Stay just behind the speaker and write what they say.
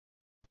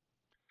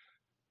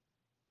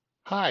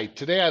Hi,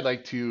 today I'd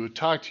like to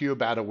talk to you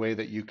about a way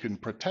that you can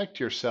protect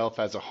yourself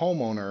as a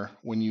homeowner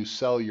when you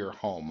sell your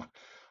home.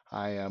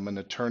 I am an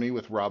attorney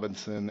with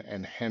Robinson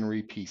and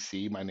Henry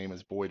PC. My name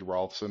is Boyd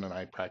Rolfson and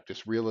I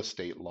practice real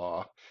estate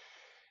law.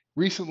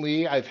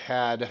 Recently, I've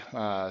had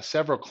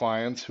several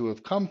clients who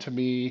have come to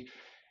me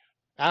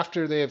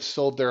after they have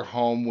sold their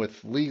home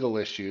with legal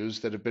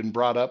issues that have been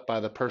brought up by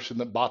the person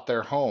that bought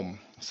their home.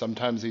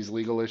 Sometimes these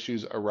legal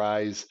issues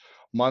arise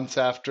months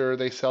after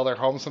they sell their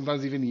home,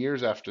 sometimes even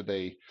years after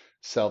they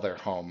sell their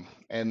home.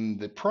 And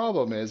the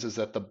problem is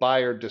that the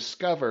buyer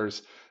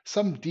discovers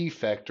some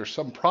defect or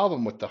some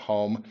problem with the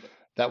home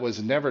that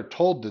was never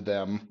told to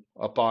them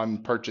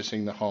upon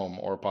purchasing the home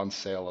or upon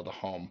sale of the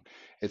home.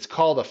 It's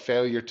called a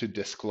failure to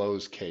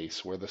disclose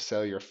case, where the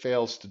seller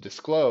fails to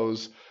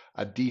disclose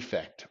a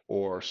defect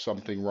or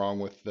something wrong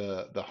with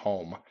the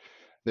home.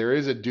 There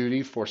is a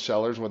duty for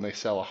sellers when they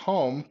sell a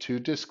home to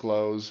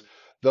disclose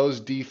those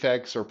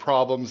defects or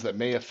problems that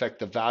may affect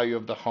the value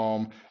of the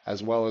home,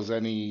 as well as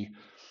any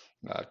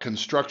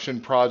construction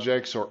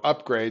projects or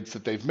upgrades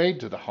that they've made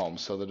to the home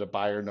so that a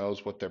buyer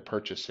knows what they're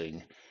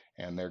purchasing.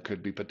 And there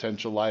could be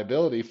potential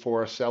liability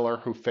for a seller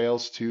who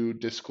fails to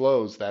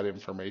disclose that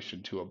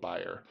information to a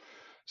buyer.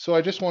 So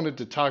I just wanted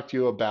to talk to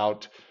you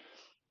about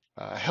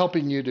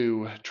helping you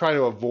to try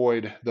to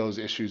avoid those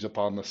issues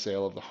upon the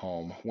sale of the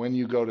home. When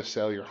you go to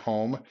sell your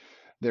home,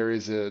 there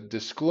is a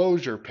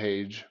disclosure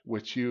page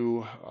which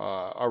you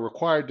are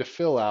required to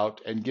fill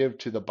out and give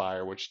to the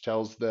buyer, which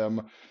tells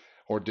them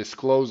or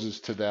discloses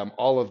to them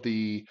all of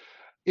the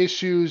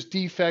issues,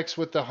 defects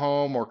with the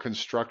home, or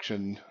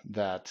construction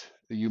that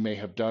you may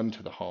have done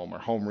to the home or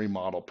home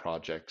remodel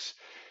projects.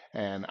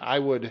 And I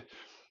would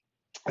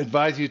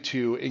advise you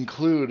to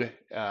include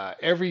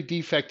every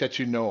defect that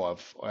you know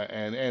of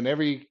and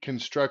every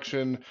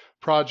construction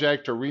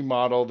project or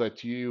remodel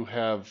that you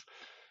have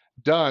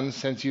done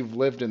since you've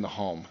lived in the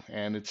home.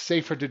 And it's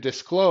safer to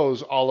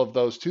disclose all of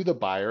those to the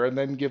buyer and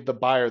then give the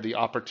buyer the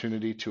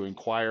opportunity to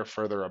inquire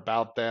further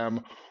about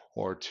them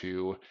or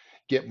to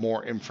get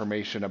more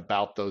information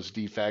about those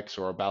defects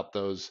or about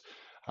those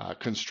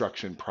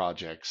construction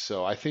projects.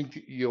 So I think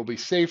you'll be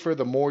safer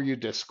the more you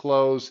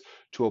disclose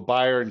to a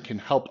buyer and can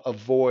help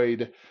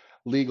avoid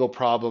legal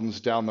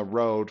problems down the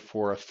road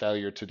for a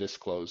failure to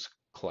disclose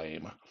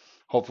claim.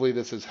 Hopefully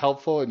this is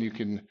helpful and you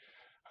can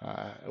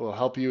it will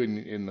help you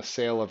in the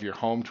sale of your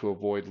home to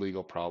avoid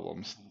legal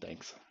problems.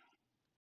 Thanks.